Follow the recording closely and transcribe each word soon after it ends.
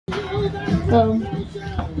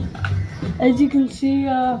As you can see,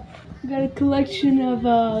 we got a collection of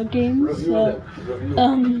games.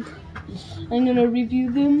 I'm gonna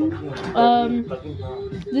review them.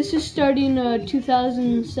 This is starting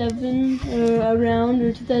 2007 around,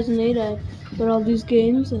 or 2008. I got all these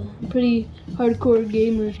games. Pretty hardcore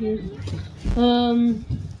gamer here.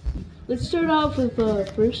 Let's start off with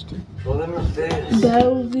first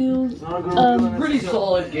Battlefield. Pretty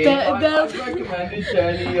solid game. I'd recommend it to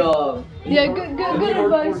any yeah, good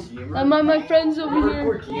advice. My friends over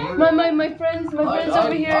here. My friends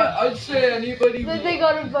over here. I'd say anybody They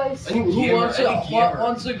got advice. who wants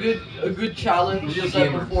a good challenge just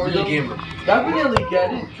like before them. Definitely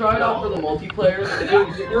get it. Try it out for the multiplayer. If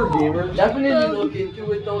you're a gamer, definitely look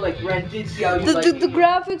into it though. Like rent it, see how you like it. The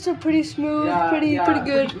graphics are pretty smooth, pretty good.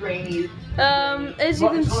 Pretty grainy. As you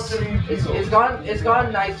can see, it's got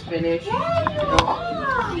a nice finish.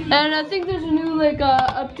 and I think there's a new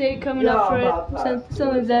update coming up for it,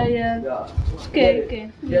 something like that. Yeah. Okay.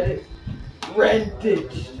 Get it. Rent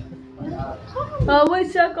it. Wait a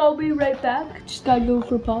sec, I'll be right back. Just gotta go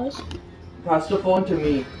for a pause. Pass the phone to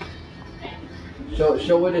me.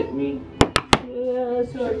 Show it at me. Yeah,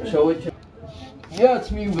 sorry. Show it to. Yeah,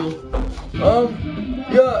 it's me, Will.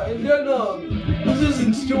 Yeah, and then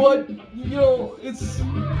Resistance to what? You know, it's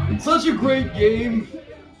such a great game.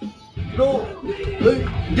 You know, like,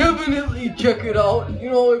 definitely check it out. You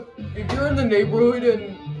know, if you're in the neighborhood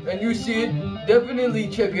and you see it, definitely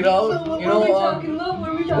check it out. So you know, what are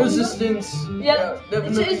we talking Resistance. Yeah,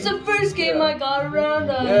 definitely. It's the first game I got around.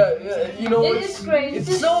 You know, it's great.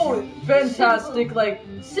 It's so fantastic, like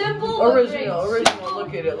simple, original.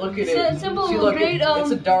 Look at it. Simple, See, look, great.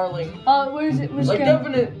 it's a darling. Where is it? Like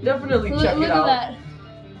definitely check it out. Look at that.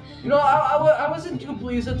 You know, I wasn't too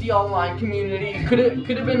pleased with the online community. Could have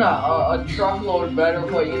been a truckload better,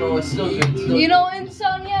 but you know, it's still good. You know,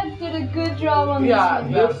 Insomniac did a good job on this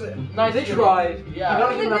one. Nice. They tried. Yeah.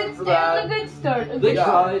 It was a good start. They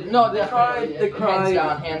tried. No, they tried. They cried.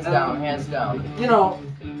 Hands down. You know.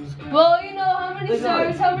 Well, you know, how many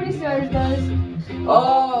stars, guys?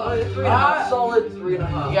 Oh, 3.5. Solid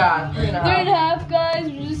 3.5. Yeah, 3.5. 3.5, guys.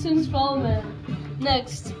 Resistance Fallman.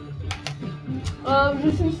 Next.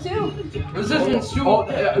 Resistance 2. Resistance 2. Now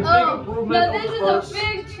this is a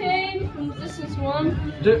big change from Resistance 1.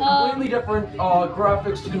 Completely different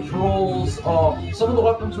graphics, controls. Some of the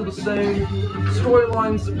weapons are the same.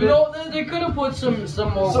 Storylines. You know, they could have put some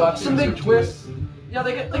more weapons. Some big twists. Yeah,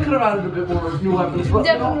 they could have added a bit more new weapons, but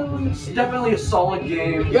Definitely. it's definitely a solid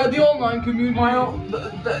game. Yeah, the online community. Well,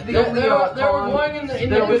 they were going in the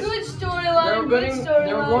good storyline.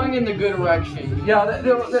 They were going in the good direction. Yeah,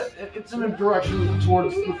 it's in a direction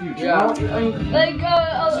towards the future. Yeah. You know? I mean,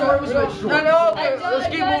 Story was good. Let's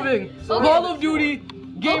keep moving. Call of Duty.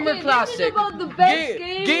 Gamer classic. This is about the best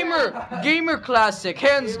game. Gamer classic,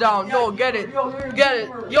 hands down. Yo, get it. Yo, get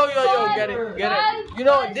it. You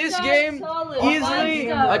know, this game easily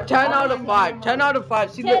a 10 out of 5. 10 out of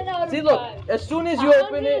 5. See, look. As soon as you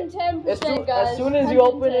open it,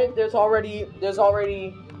 there's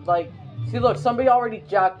already like. See, look, somebody already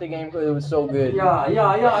jacked the game because it was so good. Yeah. You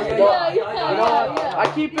know what? I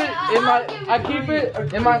keep it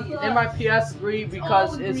in my PS3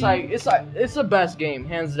 because it's the best game,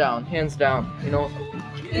 hands down. You know,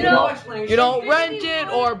 rent it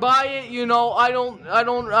or buy it. You know, I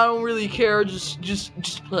don't really care. Just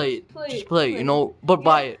play it. Just play it. You know, but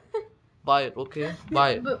buy it. Buy it, okay?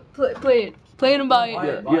 Buy it. But play it and buy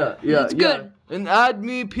it. Yeah. It's good. And add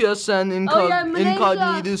me PSN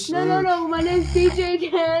incognitus. No. My name's DJ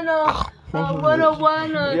Dan.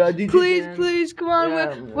 101. DJ Please, come on.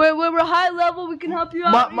 We're high level. We can help you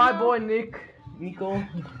out. My boy Nico. He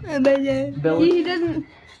doesn't.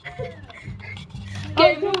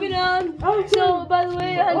 Okay, moving on. So, by the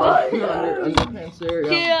way,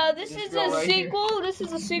 this is a sequel. This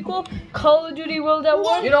is a sequel. Call of Duty World at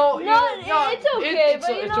War. You know, it's okay,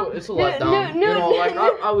 but it's a letdown. You know, like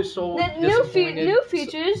I was so disappointed. New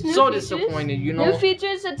features. Disappointed. You know, new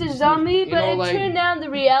features such as zombie, but it turned down the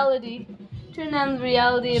reality. A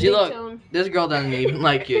big tone. This girl doesn't even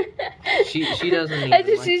like it. She doesn't even like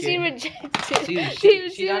it. She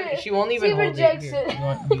rejects it. She won't even hold it. Here.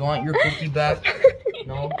 You want your cookie back?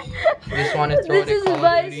 No. You just want to throw it at Call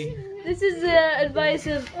of Duty? This is advice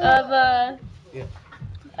of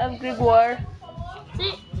Gregoire.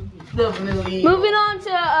 Definitely. Moving on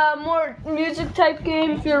to a more music type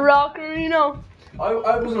game. If you're a rocker, you know. I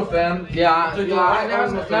wasn't a fan. Yeah. I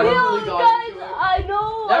never really got into it. I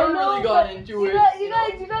know. Never I know, really got but into it.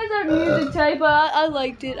 You guys are music type. I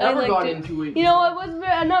liked it. Never I got liked it. into it. You know,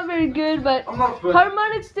 I'm not very good, but I'm not good.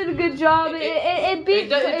 Harmonix did a good job. It beat.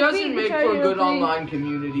 It doesn't beat make Guitar for a Hero good 3. online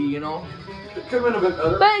community, you know. It could have been a bit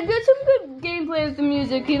better. But get some good gameplay with the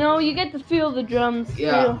music. You know, you get to feel the drums.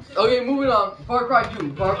 Yeah. Okay, moving on. Far Cry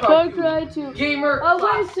 2. Far Cry 2. Gamer Oh,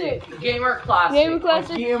 classic. Gamer classic. Gamer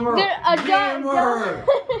classic. Gamer.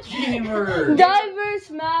 Gamer. Diverse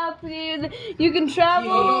map. You can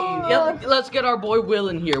travel. Yeah, let's get our boy Will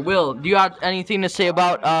in here. Will, do you have anything to say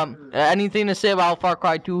about Far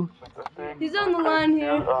Cry 2? He's on the line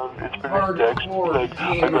here. It's been a Dex.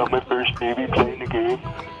 I got my first baby playing the game.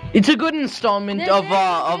 It's a good installment There's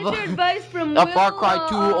your advice from of Will, Far Cry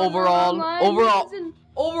 2 overall. online.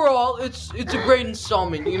 Overall, it's a great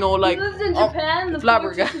installment. You know, like He lives in Japan, the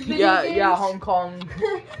flabbergasted. fortress of video games. Yeah, Hong Kong.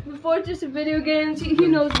 The fortress of video games. He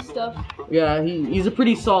knows his stuff. Yeah, he's a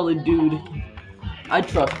pretty solid dude. I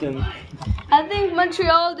trust him. I think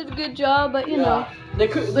Montreal did a good job, but you know, They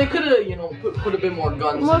could have put a bit more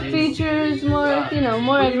guns. more in it. features, more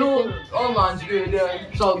more But, everything. Online's good. Yeah,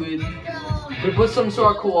 it's all good. We put some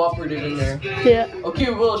sort of cooperative in there. Yeah.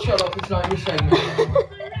 Okay, Will, shut up. It's not your segment.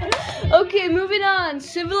 Okay, moving on.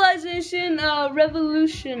 Civilization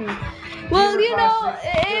Revolution. Well, you know,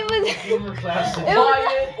 it was. Gamer classic.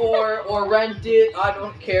 Buy it or rent it. I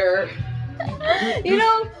don't care. You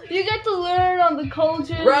know, you get to learn on the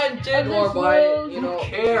culture. Rent it of or this buy it. world. You know.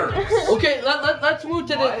 Cares. Okay, let's move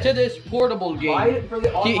to this portable game. Buy it for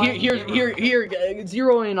the online Here,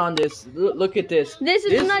 zero in on this. Look at this. This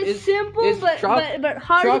is nice, simple, but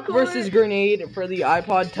hard. Truck versus grenade for the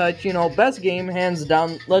iPod Touch. You know, best game hands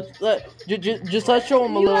down. Let's show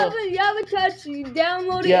them a little. You have a touch. You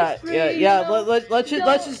download it. Yeah, it's free, yeah. you know?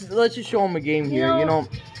 Let's just show them a game here. You know,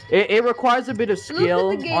 it requires a bit of skill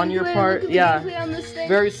Look at the on your gameplay, part. look at the Yeah, gameplay on this thing.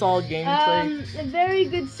 very solid gameplay. A very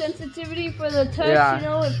good sensitivity for the touch. Yeah. You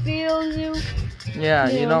know, it feels you. Yeah,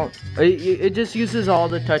 you Yeah. know, it just uses all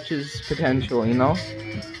the touch's potential. You know.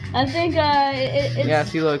 I think it's. Yeah,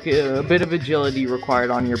 see, look, a bit of agility required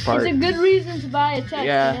on your part. It's a good reason to buy a touch.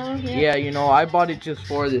 Yeah, You know? yeah, you know, I bought it just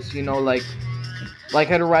for this, you know, like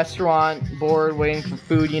at a restaurant, bored, waiting for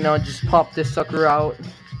food, you know, just pop this sucker out,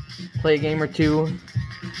 play a game or two,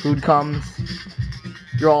 food comes,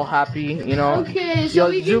 you're all happy, you know. Okay, so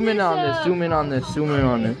we zoom give in this, on this, zoom in on this, zoom in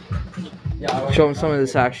on this. Show them some of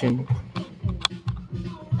this action.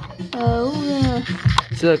 Yeah.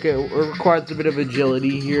 See, look, it requires a bit of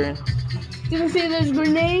agility here. You can see there's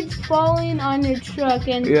grenades falling on your truck,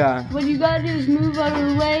 and Yeah. what you gotta do is move out of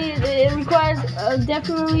the way. It requires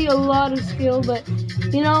definitely a lot of skill, but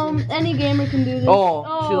you know, any gamer can do this. See,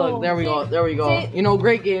 look, there we go. see- You know,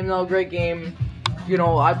 great game, though, great game. You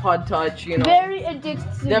know, iPod Touch, you know. Very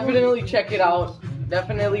addictive. Definitely check it out.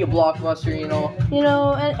 Definitely a blockbuster, you know. You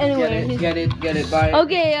know, anyway. Get it, bye.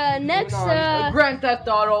 Okay, next, Grand Theft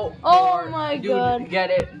Auto. Oh 4. my Dude, God. Get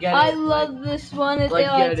it. I love this one.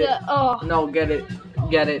 get it. No, get it.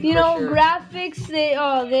 You for know, sure. graphics,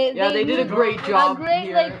 they did a great job. great,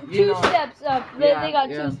 here, like, you 2 know. steps up. They got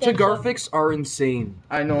 2 steps To up. graphics are insane.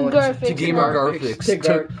 I know. Graphics, To gamer graphics.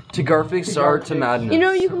 To graphics are to madness. You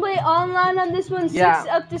know, you can play online on this one, Yeah.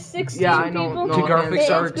 up to 16 Yeah, I know. people. No, To graphics It's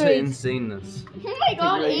are to great. insaneness. Oh my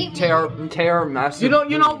God, 8 Tear massive.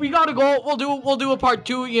 You know, we gotta go. We'll do a part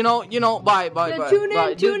 2. You know. Bye. tune in,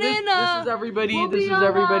 bye. tune This in, is everybody. we'll This be is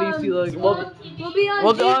everybody. on, See, look. We'll be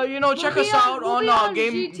on You know, check we'll us be out we'll on be on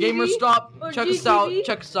Game GTV GamerStop. or Check us out. GTV.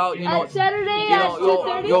 Check us out. You know. Saturday You at know,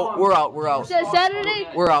 2:30. yo, we're out. Saturday.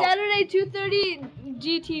 We're out. Saturday 2:30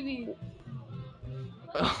 GTV.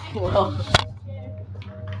 Well,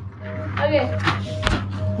 Okay.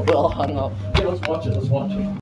 well hung up. Okay, let's watch it.